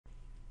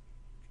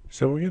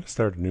So we're going to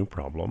start a new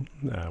problem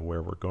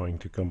where we're going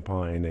to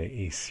combine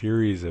a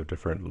series of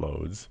different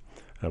loads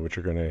which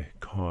are going to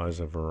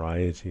cause a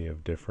variety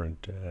of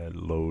different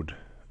load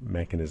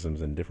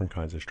mechanisms and different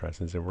kinds of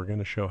stresses, and we're going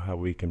to show how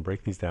we can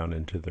break these down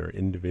into their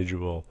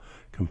individual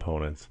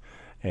components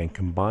and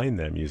combine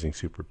them using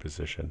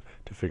superposition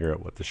to figure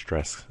out what the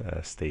stress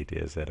state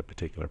is at a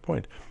particular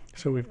point.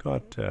 So we've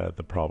got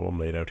the problem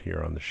laid out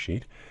here on the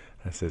sheet.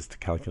 It says to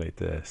calculate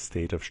the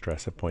state of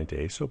stress at point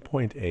A. So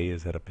point A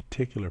is at a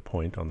particular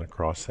point on the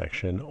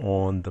cross-section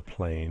on the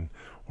plane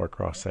or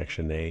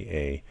cross-section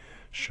AA,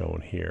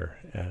 shown here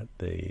at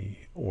the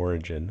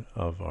origin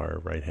of our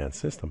right-hand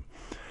system.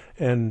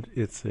 And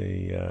it's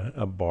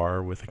a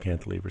bar with a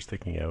cantilever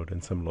sticking out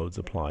and some loads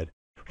applied,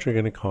 which are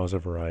going to cause a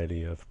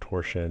variety of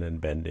torsion and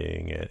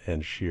bending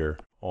and shear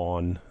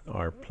on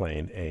our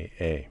plane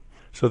AA.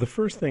 So the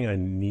first thing I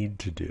need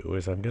to do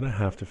is I'm going to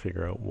have to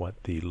figure out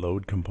what the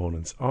load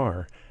components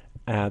are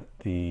at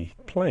the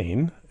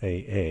plane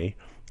AA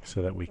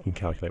so that we can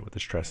calculate what the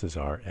stresses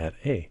are at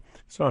A.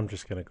 So I'm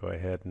just going to go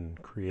ahead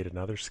and create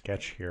another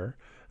sketch here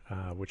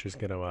which is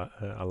going to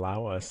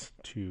allow us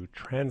to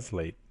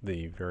translate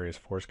the various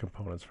force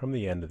components from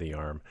the end of the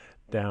arm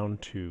down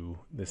to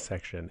the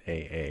section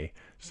AA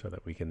so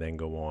that we can then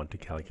go on to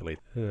calculate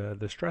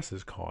the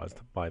stresses caused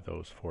by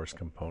those force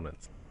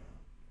components.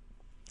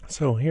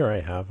 So here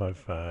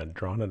I've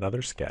drawn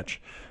another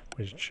sketch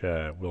which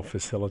will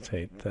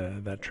facilitate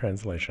that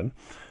translation.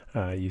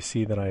 You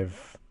see that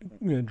I've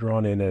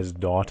drawn in as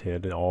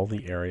dotted all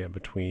the area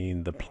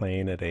between the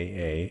plane at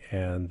AA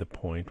and the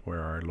point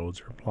where our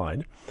loads are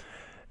applied.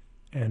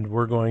 And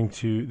we're going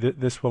to,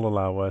 this will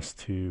allow us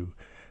to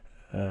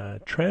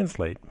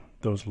translate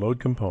those load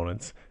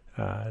components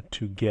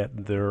to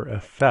get their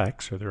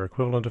effects or their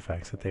equivalent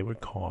effects that they would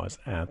cause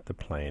at the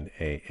plane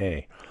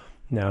AA.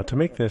 Now, to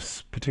make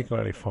this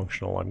particularly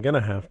functional, I'm going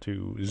to have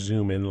to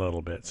zoom in a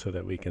little bit so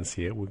that we can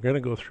see it. We're going to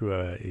go through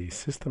a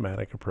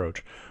systematic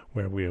approach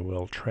where we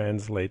will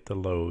translate the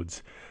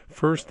loads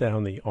first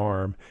down the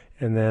arm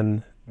and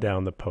then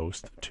down the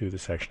post to the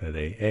section at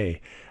AA,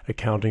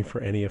 accounting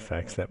for any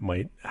effects that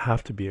might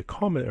have to be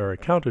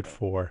accounted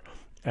for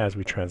as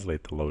we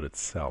translate the load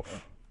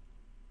itself.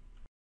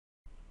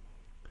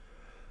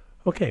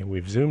 Okay,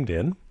 we've zoomed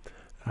in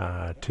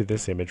to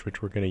this image,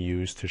 which we're going to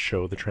use to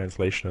show the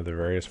translation of the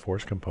various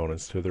force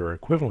components to their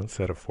equivalent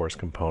set of force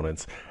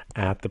components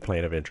at the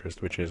plane of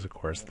interest, which is, of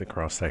course, the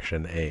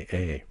cross-section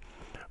AA.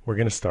 We're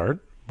going to start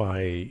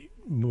by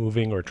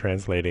moving or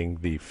translating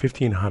the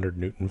 1500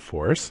 Newton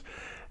force,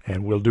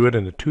 and we'll do it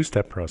in a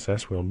two-step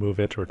process. We'll move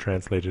it or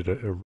translate it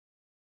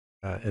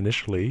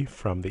initially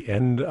from the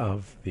end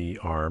of the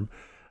arm,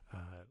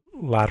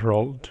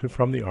 lateral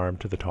from the arm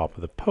to the top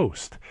of the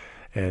post,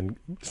 and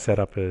set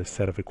up a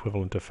set of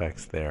equivalent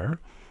effects there.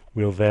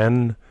 We'll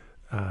then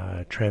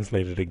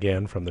translate it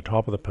again from the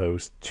top of the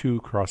post to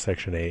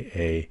cross-section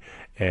AA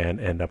and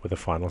end up with a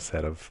final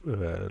set of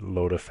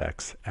load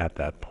effects at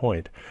that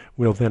point.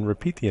 We'll then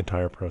repeat the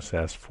entire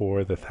process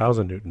for the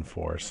 1000 Newton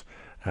force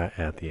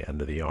at the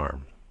end of the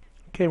arm.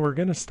 Okay, we're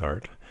going to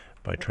start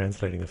by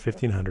translating the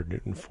 1500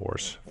 Newton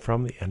force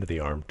from the end of the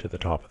arm to the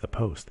top of the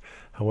post.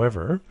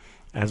 However,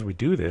 as we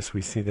do this,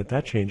 we see that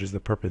that changes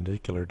the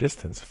perpendicular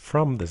distance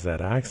from the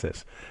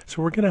z-axis.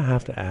 So we're going to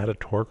have to add a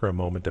torque or a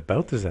moment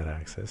about the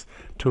z-axis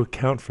to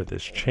account for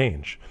this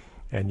change.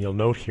 And you'll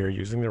note here,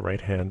 using the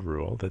right-hand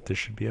rule, that this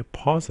should be a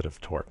positive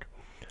torque.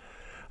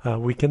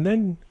 We can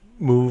then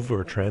move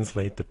or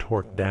translate the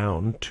torque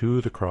down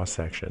to the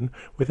cross-section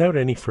without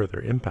any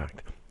further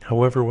impact.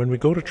 However, when we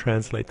go to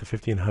translate the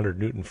 1500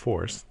 Newton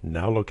force,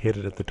 now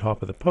located at the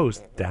top of the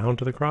post, down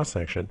to the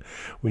cross-section,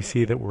 we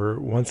see that we're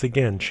once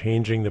again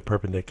changing the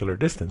perpendicular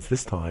distance,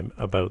 this time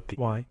about the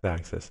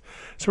y-axis.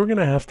 So we're going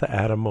to have to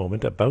add a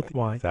moment about the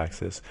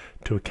y-axis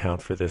to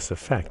account for this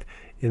effect.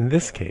 In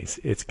this case,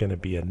 it's going to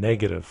be a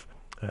negative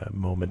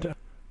moment.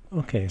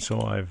 Okay,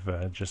 so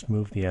I've just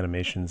moved the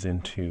animations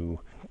into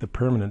the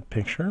permanent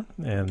picture,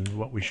 and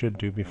what we should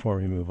do before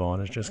we move on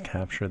is just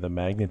capture the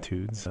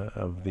magnitudes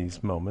of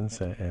these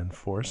moments and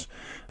force.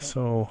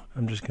 So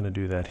I'm just going to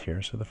do that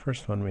here. So the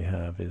first one we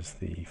have is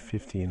the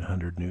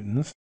 1500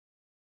 newtons.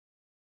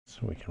 So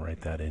we can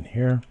write that in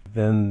here.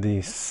 Then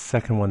the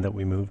second one that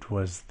we moved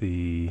was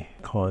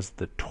caused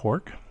the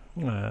torque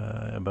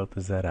about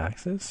the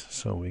z-axis.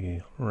 So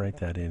we write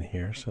that in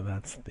here. So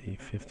that's the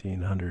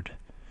 1500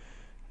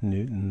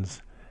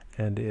 newtons,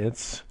 and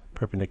its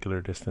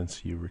perpendicular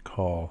distance, you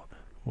recall,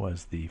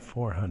 was the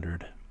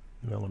 400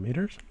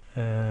 millimeters.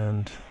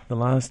 And the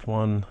last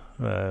one,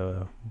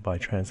 by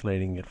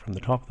translating it from the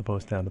top of the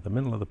post down to the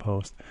middle of the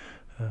post,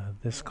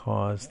 this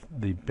caused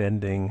the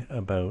bending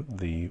about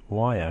the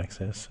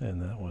y-axis,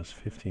 and that was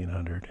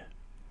 1500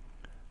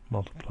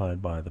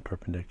 multiplied by the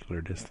perpendicular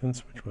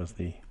distance, which was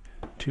the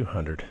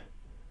 200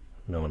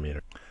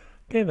 millimeter.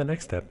 Okay, the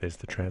next step is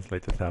to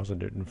translate the 1,000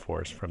 Newton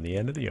force from the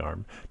end of the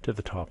arm to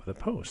the top of the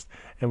post.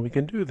 And we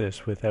can do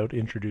this without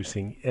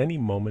introducing any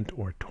moment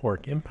or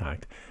torque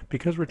impact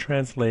because we're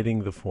translating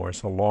the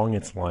force along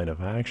its line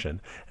of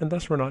action, and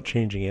thus we're not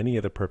changing any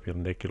of the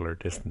perpendicular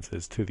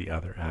distances to the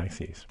other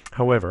axes.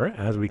 However,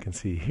 as we can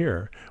see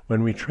here,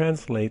 when we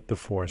translate the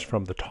force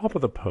from the top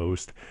of the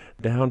post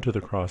down to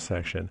the cross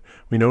section,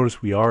 we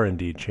notice we are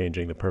indeed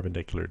changing the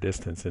perpendicular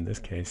distance, in this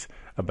case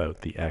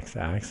about the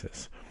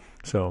x-axis.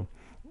 So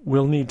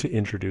we'll need to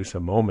introduce a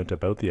moment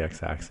about the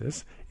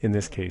x-axis, in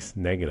this case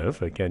negative,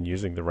 again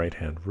using the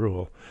right-hand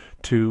rule,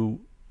 to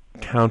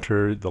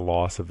counter the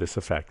loss of this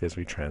effect as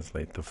we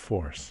translate the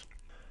force.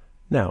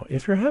 Now,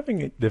 if you're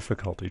having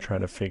difficulty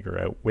trying to figure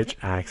out which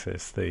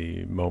axis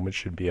the moment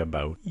should be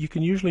about, you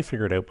can usually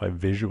figure it out by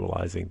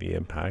visualizing the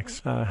impacts.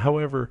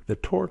 However, the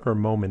torque or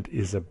moment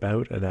is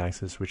about an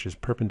axis which is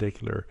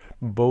perpendicular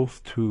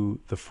both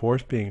to the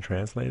force being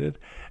translated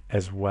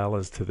as well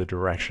as to the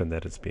direction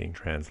that it's being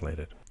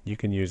translated. You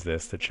can use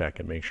this to check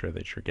and make sure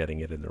that you're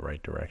getting it in the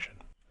right direction.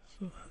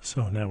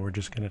 So now we're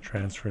just going to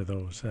transfer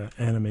those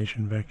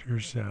animation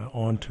vectors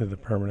onto the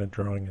permanent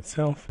drawing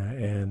itself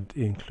and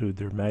include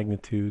their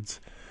magnitudes.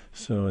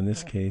 So in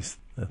this case,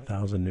 the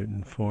 1,000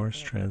 Newton force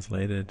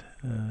translated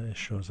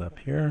shows up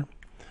here,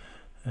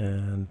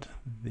 and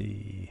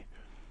the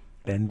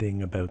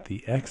bending about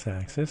the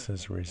x-axis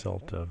as a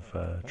result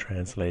of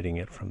translating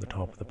it from the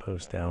top of the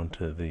post down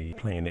to the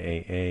plane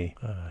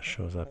AA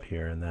shows up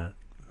here, and that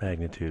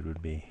magnitude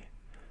would be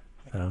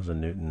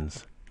 1,000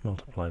 newtons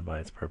multiplied by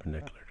its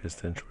perpendicular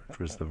distance, which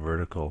was the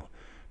vertical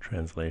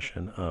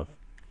translation of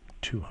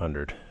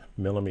 200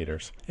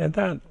 millimeters. And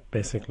that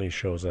basically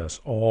shows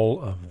us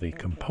all of the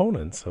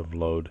components of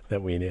load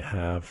that we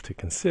have to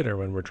consider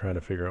when we're trying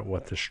to figure out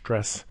what the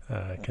stress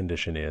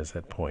condition is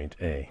at point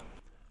A.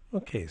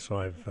 Okay, so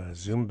I've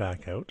zoomed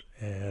back out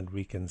and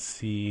we can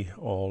see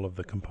all of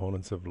the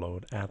components of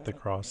load at the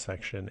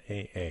cross-section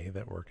AA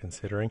that we're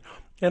considering.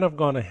 And I've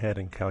gone ahead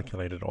and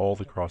calculated all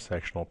the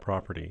cross-sectional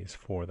properties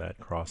for that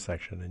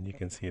cross-section, and you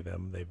can see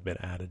them. They've been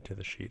added to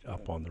the sheet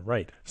up on the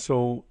right.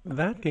 So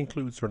that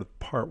concludes sort of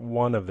part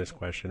one of this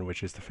question,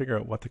 which is to figure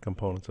out what the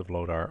components of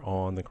load are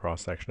on the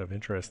cross-section of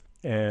interest.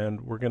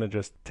 And we're going to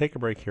just take a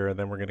break here, and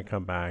then we're going to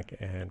come back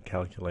and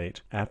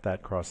calculate at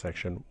that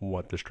cross-section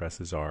what the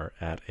stresses are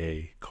at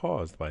A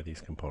caused by these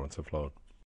components of load.